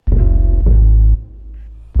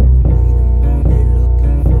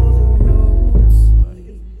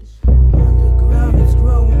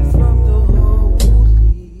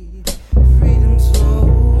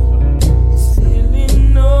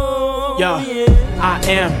I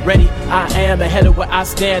am ready, I am ahead of where I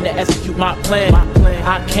stand to execute my plan.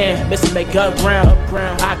 I can't miss and make up ground.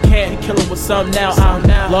 I can't kill him with some now.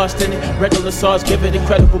 I'm lost in it, regular sauce, give it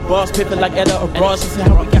incredible boss. Pippin' like Edda or Ross. This is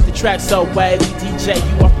how we got the track so wavy. DJ,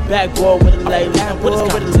 you off the backboard with a lady. What is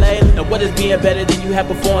contemplating? Now what is being better than you had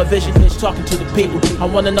before? Envision this talking to the people. I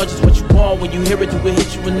wanna know just what you want. When you hear it, do it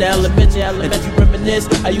hit you in the elementary? And if you reminisce,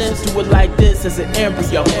 I used to do it like this as an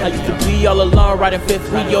embryo. I used to be all alone, writing fifth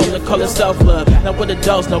Rio, and call it self-love. Now what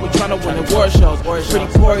adults know, we tryna win the war shows. Pretty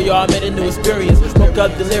poor, y'all, I made a new experience. Woke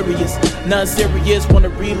up delirious, none serious, wanna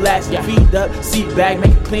relax. Feet up, seat back,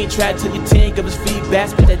 make a clean track till your 10, give us feedback.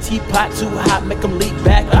 Spit that teapot too hot, make them leak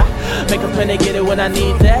back. Make a plan to get it when I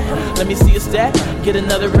need that. Let me see a stack, get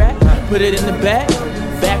another rack, put it in the bag.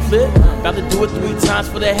 Backflip, about to do it 3 times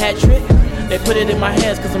for the hat trick. They put it in my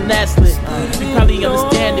hands cause I'm that slick. You probably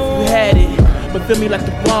understand if you had it, but feel me like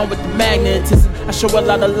the one with the magnetism. I show a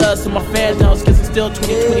lot of love so my fans don't, cause it's still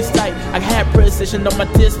 2020 sight. I had precision on my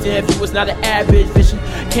distance, if it was not an average vision.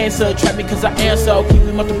 Can't subtract me cause I am so. Keep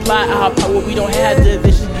we multiply our power, we don't have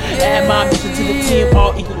division. Add my mission to the team,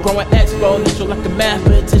 all equal, growing exponential like a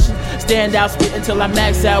mathematician. Stand out, spit until I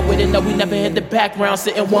max out with it. No, we never hit the background,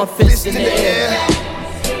 sitting one fist in the air.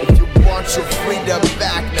 If you want your freedom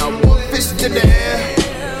back, now one fist in the air.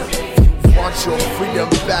 If you want your freedom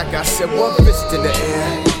back, I said one fist in the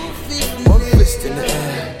air. One fist in the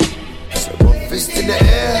air. I said one fist in the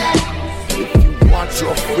air. If you want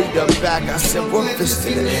your freedom back, I said one fist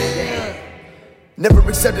in the air. Never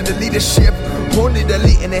accepted the leadership, only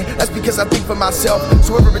deleting it. That's because I think for myself.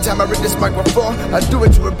 So every time I read this microphone, I do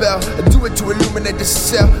it to rebel, I do it to illuminate the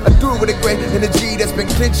cell. I do it with a great energy that's been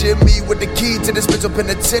clinching me with the key to this mental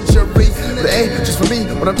penitentiary. But hey, just for me,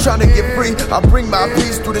 when I'm trying to get free, I bring my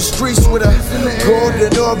peace through the streets with a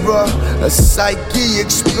golden aura, a psyche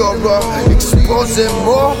explorer, exposing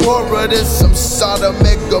more horror than some Sodom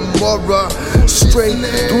and Gomorrah. Straight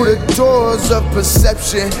through the doors of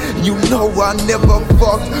perception. You know I never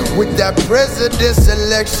fucked with that president's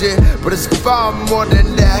election, but it's far more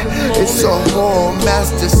than that. It's a whole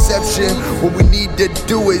mass deception. What we need to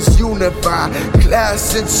do is unify,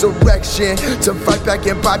 class insurrection, to fight back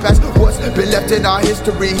and bypass what's been left in our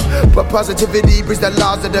history. But positivity brings the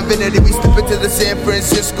laws of divinity. We step into the San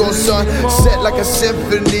Francisco sun, set like a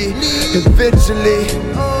symphony. Eventually,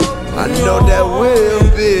 I know that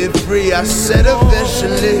we'll be free. I said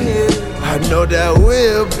eventually, I know that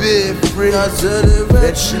we'll be free. I said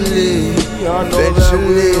eventually,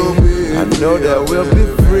 eventually, I know that we'll be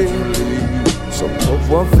free. So put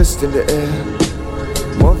one fist in the air,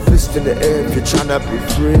 one fist in the air if you're trying to be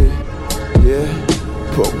free. Yeah,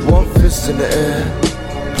 put one fist in the air,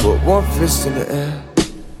 put one fist in the air.